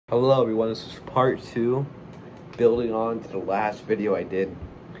Hello everyone, this is part 2, building on to the last video I did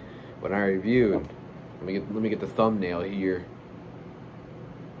when I reviewed. Let me get the thumbnail here.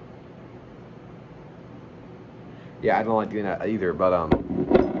 Yeah, I don't like doing that either, but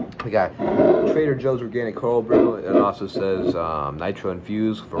we got Trader Joe's Organic Cold Brew. It also says Nitro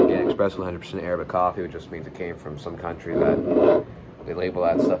infused with organic espresso, 100% Arabic coffee, which just means it came from some country that they label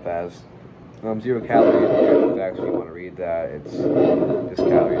that stuff as. 0 calories, nutritional facts, if you want to read that. It's just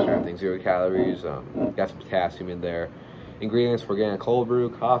calories or everything. 0 calories, got some potassium in there. Ingredients: organic cold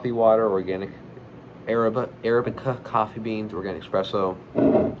brew, coffee water, organic Arabica coffee beans, organic espresso.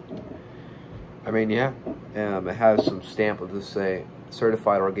 I mean, yeah, it has some stamp of this, say,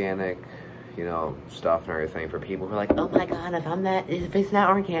 certified organic, you know, stuff and everything for people who are like, oh my god, if it's not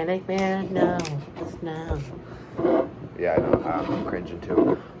organic, man, no, it's no. Yeah, I know, I'm cringing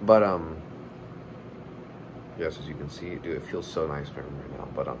too. But, yes, as you can see, dude, it feels so nice for me right now.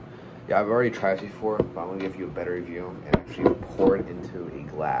 But yeah, I've already tried it before, but I'm gonna give you a better review and actually pour it into a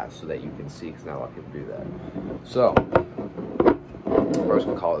glass so that you can see, because not a lot of people do that. So we're just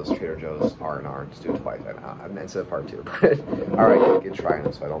gonna call this Trader Joe's R&R. Just do it twice instead of part 2. But all right, get trying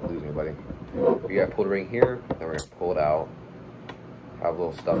it so I don't lose anybody. We got pulled ring here, then we're gonna pull it out. Have a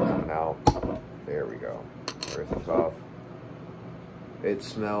little stuff coming out. There we go. Everything's off. It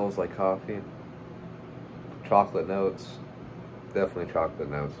smells like coffee. Chocolate notes, definitely chocolate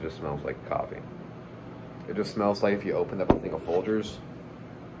notes. It just smells like coffee. It just smells like if you opened up a thing of Folgers,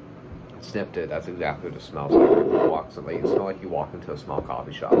 sniffed it, that's exactly what it smells like. It smells like you walk into a small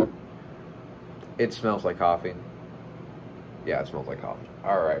coffee shop. It smells like coffee. Yeah, it smells like coffee.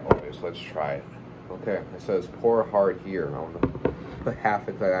 Alright, boys, let's try it. Okay, it says pour hard here. I'm gonna put half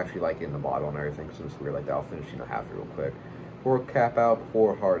it because I actually like it in the bottle and everything, because it's weird like that. I'll finish, half it real quick. Pour cap out,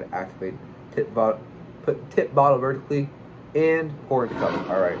 pour hard, activate, put tip bottle vertically, and pour into cup.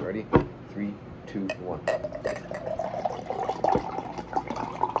 All right, ready? 3, 2, 1. Got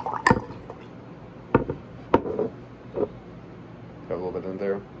a little bit in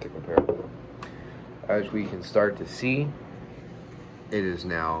there. Take my pair. As we can start to see, it is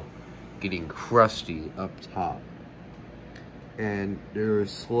now getting crusty up top, and there is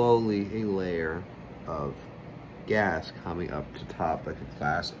slowly a layer of gas coming up to top, like a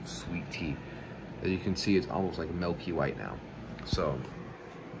glass of sweet tea. As you can see, it's almost like milky white now. So,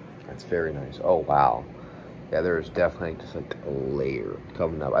 that's very nice. Oh, wow. Yeah, there is definitely just like a layer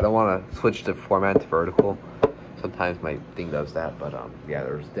coming up. I don't want to switch the format to vertical. Sometimes my thing does that, but yeah,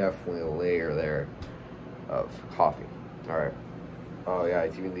 there's definitely a layer there of coffee. All right. Oh, yeah,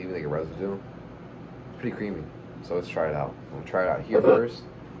 it's even leaving like a residue. It's pretty creamy. So let's try it out. I'm going to try it out here first.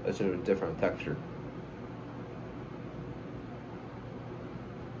 Let's do a different texture.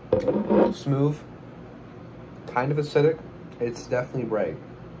 Smooth. Kind of acidic. It's definitely bright.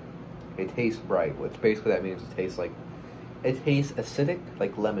 It tastes bright, which basically that means it tastes acidic,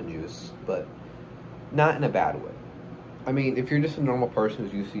 like lemon juice, but not in a bad way. I mean, if you're just a normal person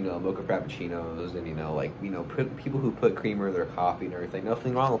who's used to, mocha frappuccinos and, people who put creamer in their coffee and everything,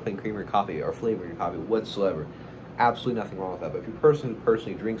 nothing wrong with putting creamer in coffee or flavoring your coffee whatsoever. Absolutely nothing wrong with that. But if you're a person who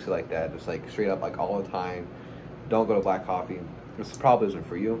personally drinks it like that, just like straight up, like all the time, don't go to black coffee, this probably isn't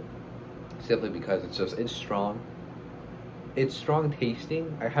for you. Simply because it's strong. It's strong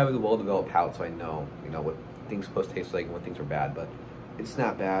tasting. I have a well-developed palate, so I know, what things are supposed to taste like and what things are bad, but it's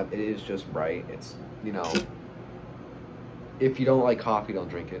not bad. It is just bright. It's, if you don't like coffee, don't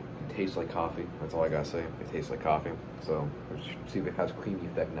drink it. It tastes like coffee. That's all I gotta say. It tastes like coffee. So, let's see if it has a creamy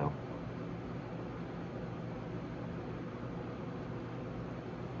effect now.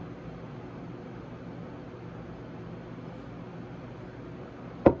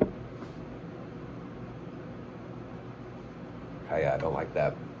 Oh, yeah, I don't like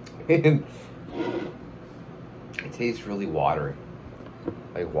that. It tastes really watery.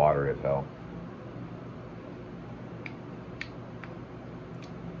 Like water as hell.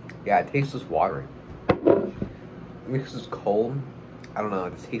 Yeah, it tastes just watery. Because it's cold, I don't know,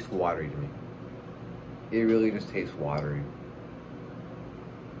 it just tastes watery to me. It really just tastes watery.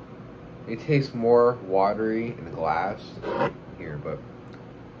 It tastes more watery in the glass here, but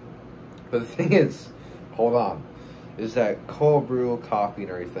the thing is, hold on. Is that cold brew, coffee,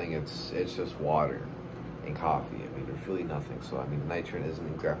 and everything, it's just water and coffee. I mean, there's really nothing. So, I mean, Nitro isn't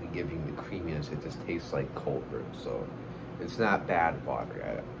exactly giving the creaminess. It just tastes like cold brew. So, it's not bad watery.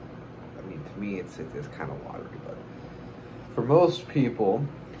 I mean, to me, it's kind of watery. But for most people,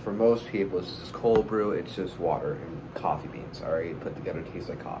 it's just cold brew. It's just water and coffee beans, all right? Put together, it tastes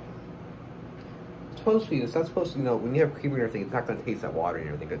like coffee. It's not supposed to, when you have creamer and everything, it's not going to taste that watery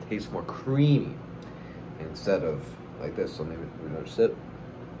and everything. It tastes more creamy instead of like this. So maybe another sip.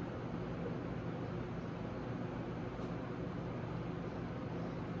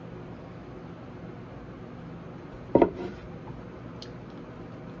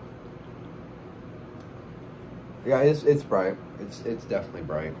 Yeah, it's bright. It's definitely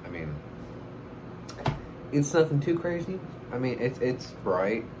bright. I mean, it's nothing too crazy. I mean, it's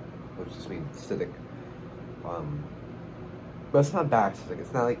bright, which just means acidic. But it's not bad acidic.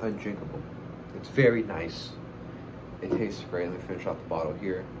 It's not like undrinkable. It's very nice. It tastes great. Let me finish off the bottle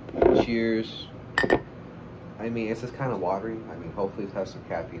here. Cheers. I mean, it's just kind of watery. I mean, hopefully it has some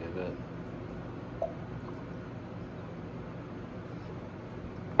caffeine in it.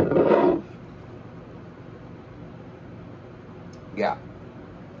 Yeah.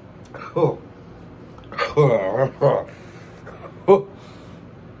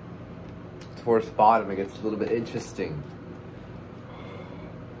 Towards the bottom, it gets a little bit interesting.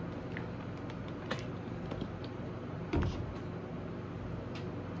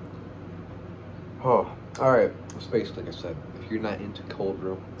 Oh, alright. So basically, like I said, if you're not into cold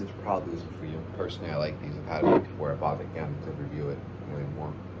brew, this probably isn't for you. Personally, I like these. I've had it before. I bought it again to review it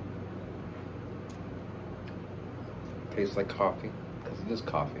more. Tastes like coffee, because it is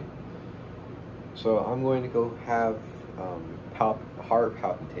coffee. So I'm going to go have heart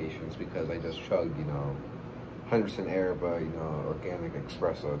palpitations because I just chugged, 100% air, but, organic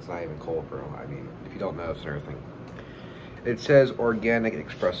espresso. It's not even cold brew. I mean, if you don't know, it's everything. It says organic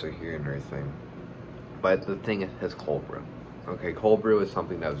espresso here and everything. But the thing has cold brew. Okay, cold brew is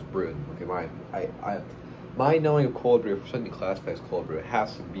something that was brewed. Okay, my knowing of cold brew, for something classified as cold brew, it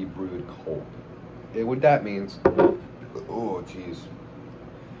has to be brewed cold. And what that means, oh jeez,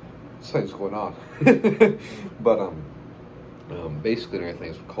 something's going on. But basically and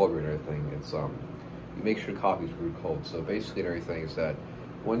everything is cold brew and everything. It's you make sure coffee's brewed cold. So basically and everything is that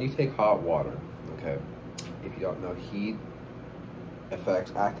when you take hot water, okay, if you don't know, heat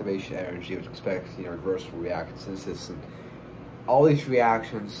affects activation energy, which affects reversible reactions, and all these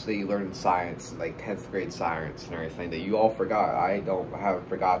reactions that you learn in science, like 10th grade science and everything, that you all forgot. I haven't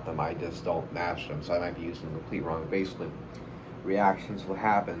forgot them. I just don't match them, so I might be using them complete wrong. Basically, reactions will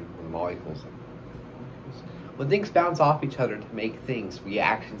happen when molecules, when things bounce off each other to make things,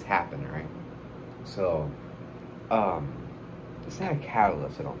 reactions happen, right? So, it's not a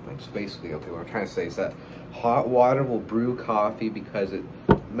catalyst, I don't think. So basically, okay, what I'm trying to say is that hot water will brew coffee because it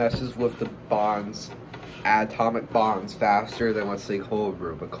messes with the bonds, atomic bonds, faster than, let's say, cold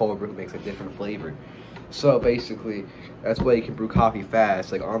brew. But cold brew makes a different flavor. So basically, that's why you can brew coffee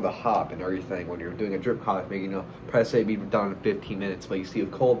fast, like on the hop and everything. When you're doing a drip coffee, press say be done in 15 minutes. But you see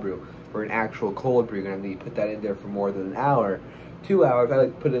with cold brew, for an actual cold brew, you're gonna need to put that in there for more than an hour, 2 hours. I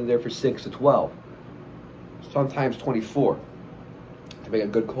like to put it in there for 6 to 12, sometimes 24. To make a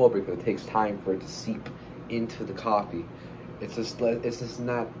good cold brew, because it takes time for it to seep into the coffee. It's just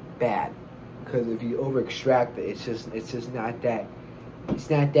not bad, because if you over extract it, it's just not that, it's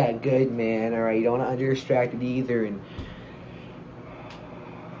not that good, man. All right, you don't want to under extract it either. And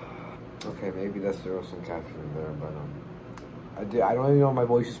okay, maybe there was some caffeine in there, but I don't even know if my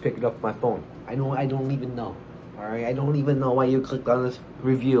voice is picking up my phone. I don't even know. All right, I don't even know why you clicked on this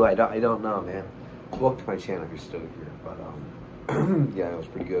review. I don't know, man. Welcome to my channel if you're still here, but yeah, it was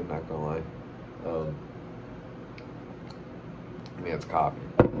pretty good, not gonna lie. I mean, it's coffee.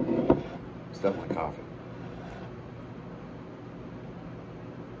 It's definitely coffee.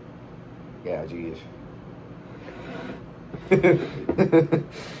 Yeah, geez.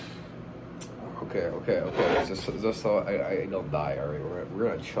 Okay. Just so I don't die, alright? We're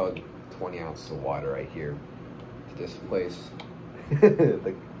gonna chug 20 ounces of water right here to this place.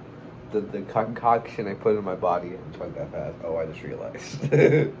 The concoction I put in my body and chug that fast. Oh, I just realized.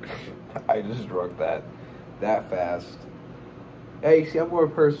 I just drunk that fast. Yeah, you see, I'm more a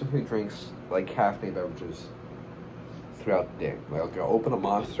person who drinks like caffeinated beverages throughout the day. Like, I'll open a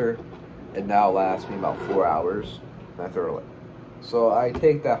Monster, and that'll last me about 4 hours, and I throw it away. So I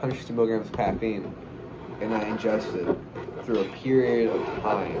take that 160 milligrams of caffeine, and I ingest it through a period of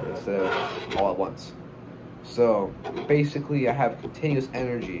time instead of all at once. So basically, I have continuous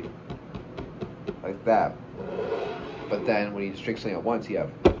energy like that. But then when you just drink something at once, you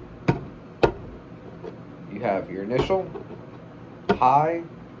have your initial high,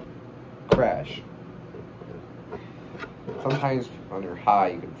 crash. Sometimes when you're high,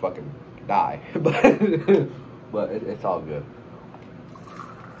 you can fucking die, but it's all good.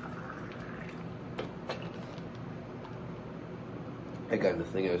 Again, the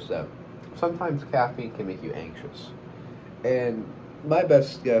thing is that sometimes caffeine can make you anxious, and my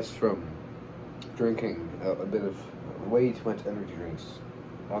best guess from drinking a bit of way too much energy drinks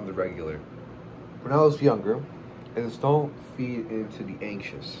on the regular when I was younger is don't feed into the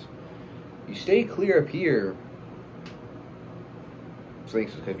anxious. You stay clear up here. It's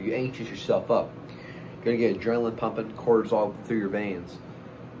anxious because if you anxious yourself up, you're gonna get adrenaline pumping, cortisol through your veins.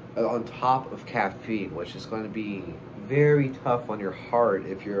 on top of caffeine, which is going to be very tough on your heart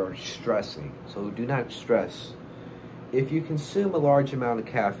if you're stressing. So do not stress. If you consume a large amount of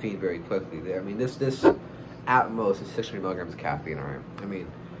caffeine very quickly, I mean, this at most is 600 milligrams of caffeine. All right. I mean,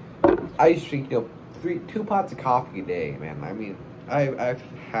 I used to drink, you know, 2 pots of coffee a day, man. I mean, I've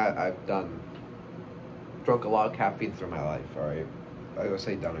drunk a lot of caffeine through my life. All right. I would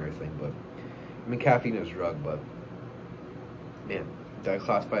say done everything, but I mean, caffeine is a drug, but man, do I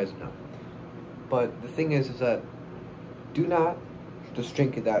classify as no? But the thing is that do not just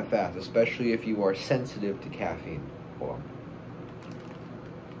drink it that fast, especially if you are sensitive to caffeine. Hold on.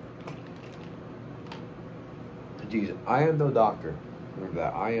 Jeez, I am no doctor. Remember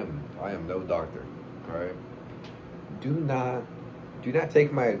that. I am no doctor. Alright? Do not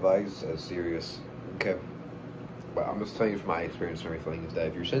take my advice as serious. Okay? But I'm just telling you from my experience and everything is that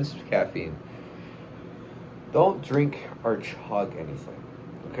if you're sensitive to caffeine, don't drink or chug anything.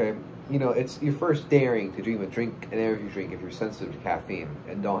 Okay? You know, it's your first daring to drink an energy drink if you're sensitive to caffeine,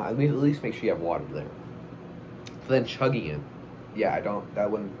 and don't at least make sure you have water there. So then chugging it, yeah,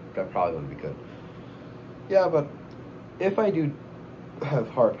 that probably wouldn't be good. Yeah, but if I do have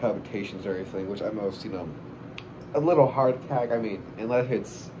heart palpitations or anything, which I most, you know, a little heart attack, I mean, unless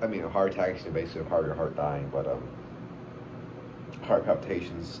it's, I mean, a heart attack is basically part of your heart dying, but heart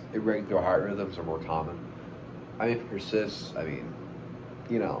palpitations, irregular heart rhythms are more common. I mean, if it persists, I mean,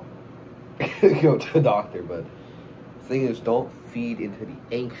 you know, go to the doctor, but the thing is, don't feed into the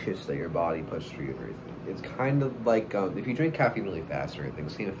anxious that your body puts through you and everything. It's kind of like, if you drink caffeine really fast or anything,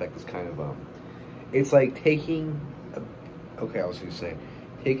 the same effect is kind of, it's like taking, I was going to say,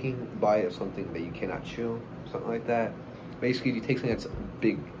 taking a bite of something that you cannot chew, something like that. Basically, you take something that's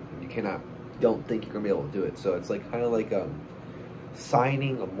big, and you don't think you're going to be able to do it. So it's like, kind of like,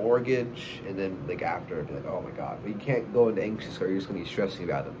 signing a mortgage, and then, like, after, be like, oh my god. But you can't go into anxious, or you're just going to be stressing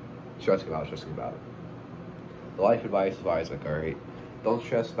about it. Stressing about it. The life advice is always like, alright, don't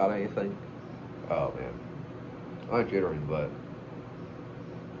stress about anything. Oh man, I'm jittering, but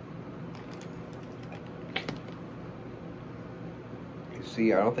you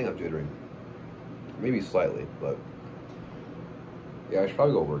see, I don't think I'm jittering. Maybe slightly, but yeah, I should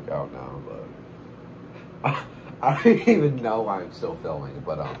probably go work out now. But I don't even know why I'm still filming.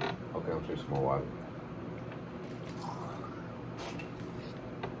 But okay, I'm just more while.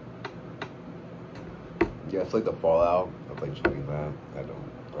 Yeah, it's like the fallout of like doing that.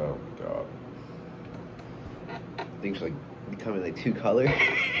 Oh my god. Things like becoming like 2 color.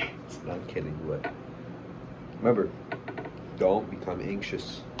 It's not kidding, but remember, don't become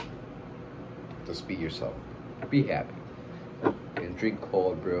anxious. Just be yourself. Be happy. And drink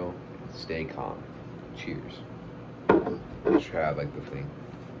cold brew. Stay calm. Cheers. Let's try out like the thing.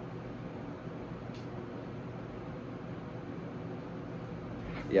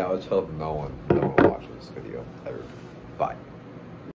 Yeah, let's hope no one watches this video ever. Bye.